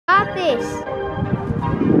Got this.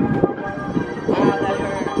 Oh, that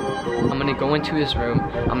hurt. I'm gonna go into his room.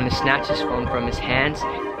 I'm gonna snatch his phone from his hands.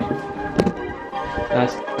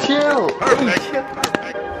 Nice. Chill.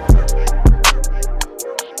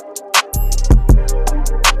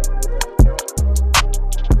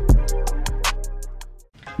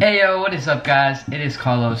 Hey yo, what is up guys? It is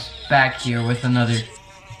Carlos back here with another.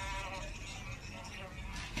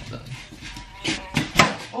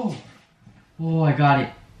 Oh, I got it.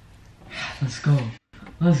 Let's go.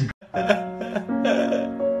 Let's go.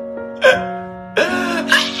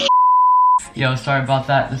 Yo, sorry about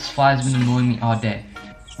that. This fly's been annoying me all day.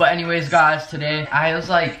 But anyways guys, today I was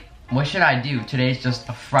like, what should I do? Today's just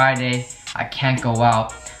a Friday. I can't go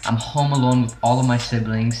out. I'm home alone with all of my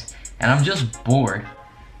siblings and I'm just bored.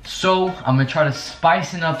 So I'm gonna try to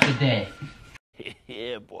spice it up the day.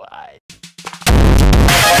 Yeah, boy.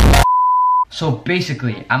 So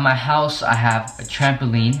basically, at my house, I have a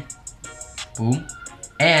trampoline, boom,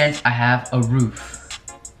 and I have a roof,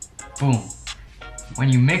 boom. When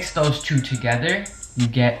you mix those two together, you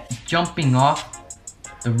get jumping off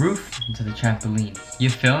the roof into the trampoline. You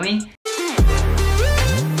feel me?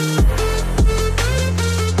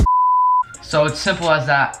 So it's simple as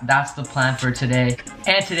that. That's the plan for today.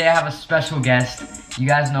 And today I have a special guest. You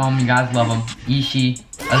guys know him, you guys love him, Ishi.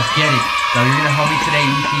 Let's get it. So you're gonna help me today,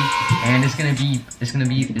 Ishi, and it's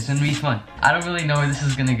gonna be fun. I don't really know where this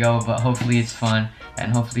is gonna go, but hopefully it's fun,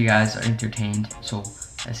 and hopefully you guys are entertained. So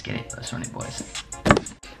let's get it. Let's run it, boys.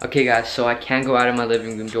 Okay guys, so I can't go out of my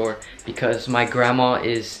living room door because my grandma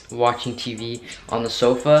is watching TV on the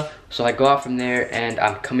sofa. So I go out from there and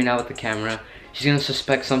I'm coming out with the camera. She's gonna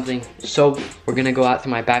suspect something. So we're gonna go out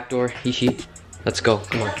through my back door. Ishi, let's go.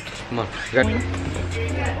 Come on, come on.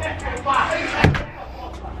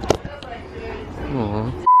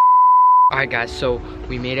 Aww. Alright guys, so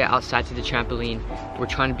we made it outside to the trampoline. We're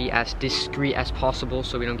trying to be as discreet as possible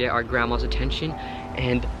so we don't get our grandma's attention.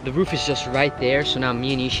 And the roof is just right there, so now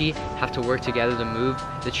me and Ishi have to work together to move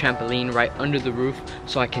the trampoline right under the roof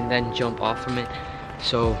so I can then jump off from it.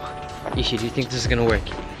 So, Ishi, do you think this is gonna work?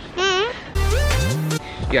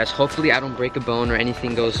 You guys, hopefully I don't break a bone or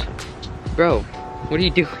anything goes. Bro, what are you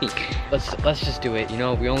doing? Let's just do it, you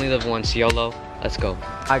know, we only live once, YOLO. Let's go.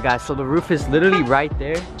 Alright guys, so the roof is literally right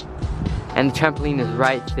there and the trampoline is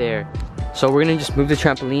right there. So we're gonna just move the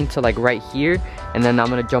trampoline to like right here and then I'm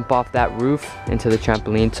gonna jump off that roof into the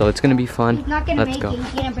trampoline, so it's gonna be fun. He's not gonna Let's make go. it,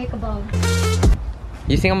 he's gonna break a bone.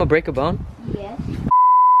 You think I'm gonna break a bone? Yes.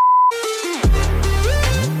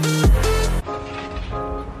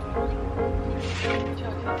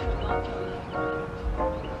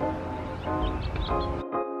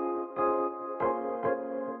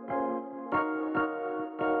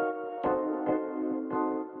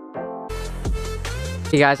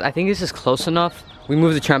 Hey guys, I think this is close enough. We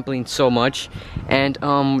moved the trampoline so much, and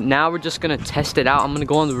now we're just gonna test it out. I'm gonna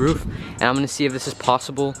go on the roof and I'm gonna see if this is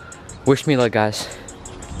possible. Wish me luck, guys.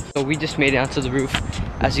 So we just made it onto the roof,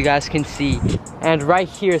 as you guys can see, and right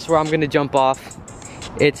here is where I'm gonna jump off.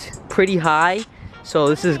 It's pretty high, so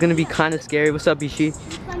this is gonna be kind of scary. What's up, Ishi?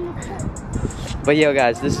 But yo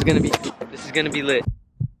guys, this is gonna be lit.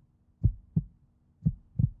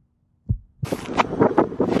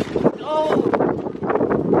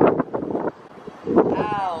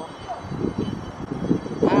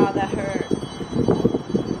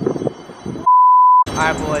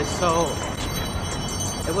 Alright boys, so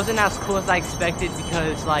it wasn't as cool as I expected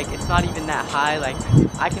because like it's not even that high. Like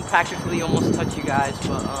I can practically almost touch you guys,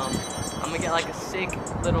 but I'm gonna get like a sick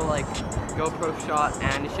little like GoPro shot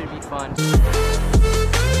and it should be fun.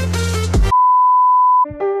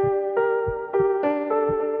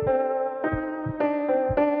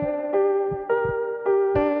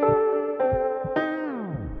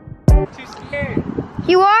 Too scared.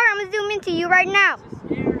 You are? I'm gonna zoom into you right now.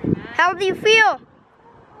 Scary, man. How do you feel?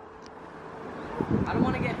 I don't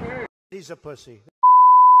want to get hurt. He's a pussy.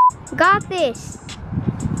 Got this.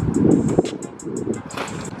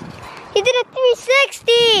 He did a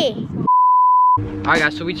 360. Alright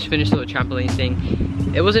guys, so we just finished the little trampoline thing.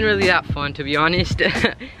 It wasn't really that fun, to be honest.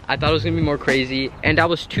 I thought it was gonna be more crazy, and I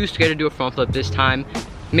was too scared to do a front flip this time.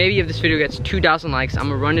 Maybe if this video gets 2,000 likes, I'm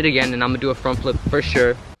gonna run it again and I'm gonna do a front flip for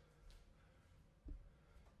sure.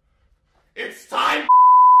 It's time.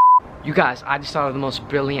 You guys, I just thought of the most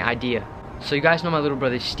brilliant idea. So you guys know my little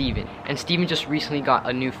brother Steven, and Steven just recently got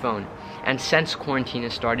a new phone. and since quarantine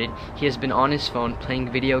has started, he has been on his phone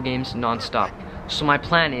playing video games non-stop. So my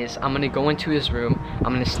plan is, I'm gonna go into his room,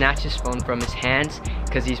 I'm gonna snatch his phone from his hands,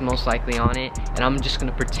 because he's most likely on it, and I'm just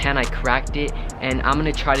gonna pretend I cracked it, and I'm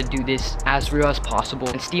gonna try to do this as real as possible.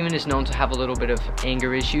 And Steven is known to have a little bit of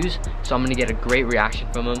anger issues, so I'm gonna get a great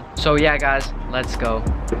reaction from him. So yeah guys, let's go.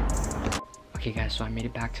 Okay guys, so I made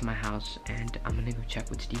it back to my house, and I'm gonna go check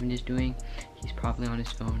what Steven is doing. He's probably on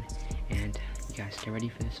his phone, and you guys get ready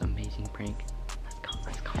for this amazing prank.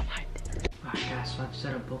 Let's go live. Alright guys, so I've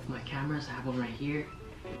set up both my cameras. I have one right here,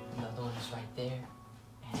 another one is right there,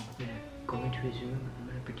 and I'm gonna go into his room. I'm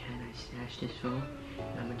gonna pretend I snatched his phone,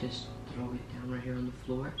 and I'm gonna just throw it down right here on the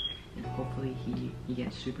floor, and hopefully he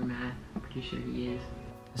gets super mad. I'm pretty sure he is.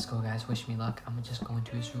 Let's go guys, wish me luck. I'm gonna just go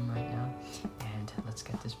into his room right now, and let's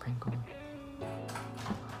get this prank going.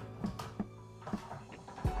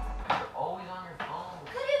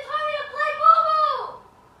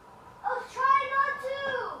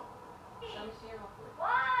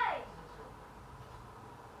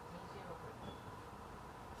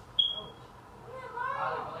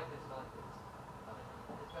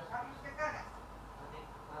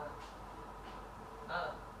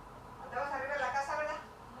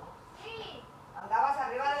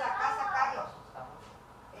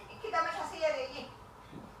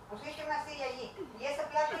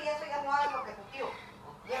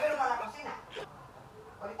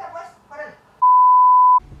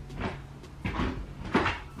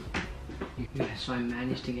 Yeah, so I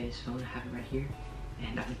managed to get his phone. I have it right here,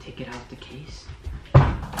 and I'm gonna take it out of the case.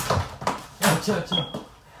 Yo,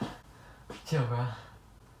 chill, bro.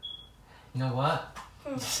 You know what?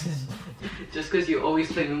 Just because you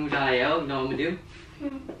always play Moomoo.io, you know what I'm gonna do?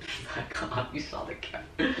 My God, you saw the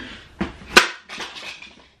camera.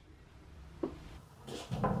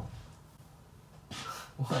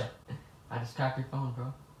 What? I just cracked your phone,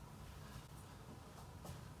 bro.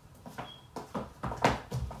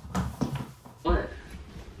 What?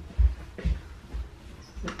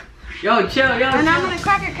 Yo, chill, yo, And I'm gonna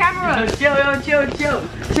crack your camera. Yo,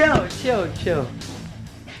 chill.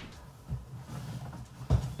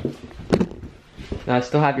 No, I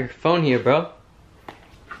still have your phone here, bro.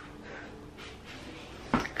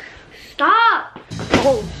 Stop.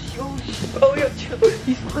 Yo, chill.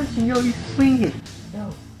 He's punching, yo, he's swinging.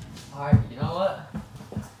 Yo. Alright, you know what?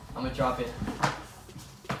 I'm gonna drop it.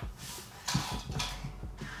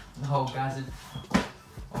 No, guys,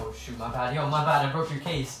 oh shoot, my bad. Yo, my bad, I broke your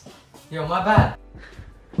case. Yo, my bad.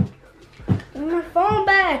 Give me my phone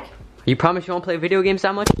back. You promise you won't play video games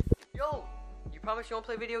that much? Yo, you promise you won't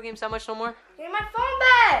play video games that much no more? Give me my phone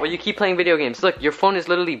back. Well, you keep playing video games. Look, your phone is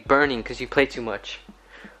literally burning because you play too much.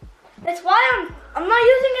 That's why I'm not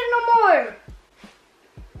using it no more.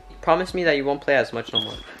 Promise me that you won't play as much no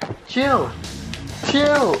more. Chill.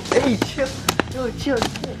 Hey, chill. Yo, chill.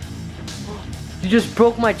 You just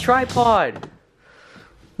broke my tripod.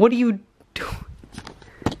 What are you doing?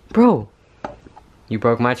 Bro, you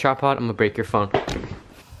broke my tripod, I'm gonna break your phone.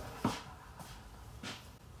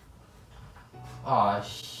 Aw,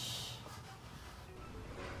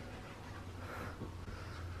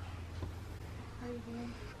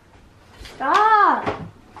 Stop.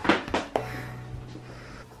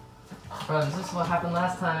 Bro, this is what happened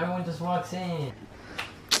last time. Everyone just walks in.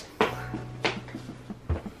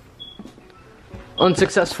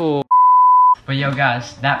 Unsuccessful. But yo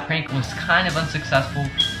guys, that prank was kind of unsuccessful.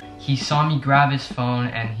 He saw me grab his phone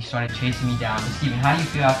and he started chasing me down. But Steven, how do you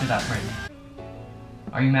feel after that prank?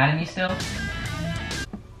 Are you mad at me still?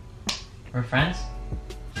 We're friends?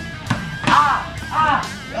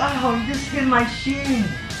 Oh, you just hit my shin.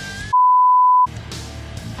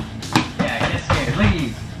 Yeah, get scared. Look at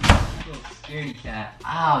you. Little scaredy cat.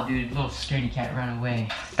 Ow, dude, little scaredy cat ran away.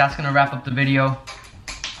 That's gonna wrap up the video.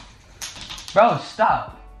 Bro,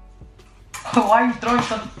 stop. Why are you throwing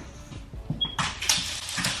something?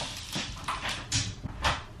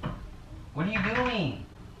 What are you doing?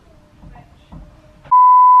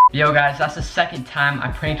 Yo guys, that's the second time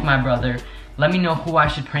I pranked my brother. Let me know who I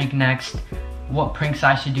should prank next, what pranks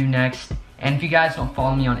I should do next. And if you guys don't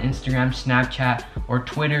follow me on Instagram, Snapchat, or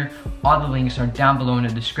Twitter, all the links are down below in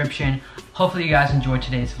the description. Hopefully you guys enjoyed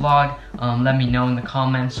today's vlog. Let me know in the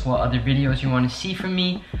comments what other videos you want to see from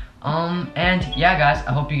me. And yeah guys,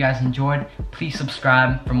 I hope you guys enjoyed. Please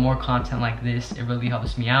subscribe for more content like this. It really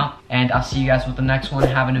helps me out. And I'll see you guys with the next one.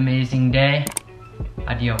 Have an amazing day.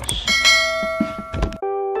 Adios.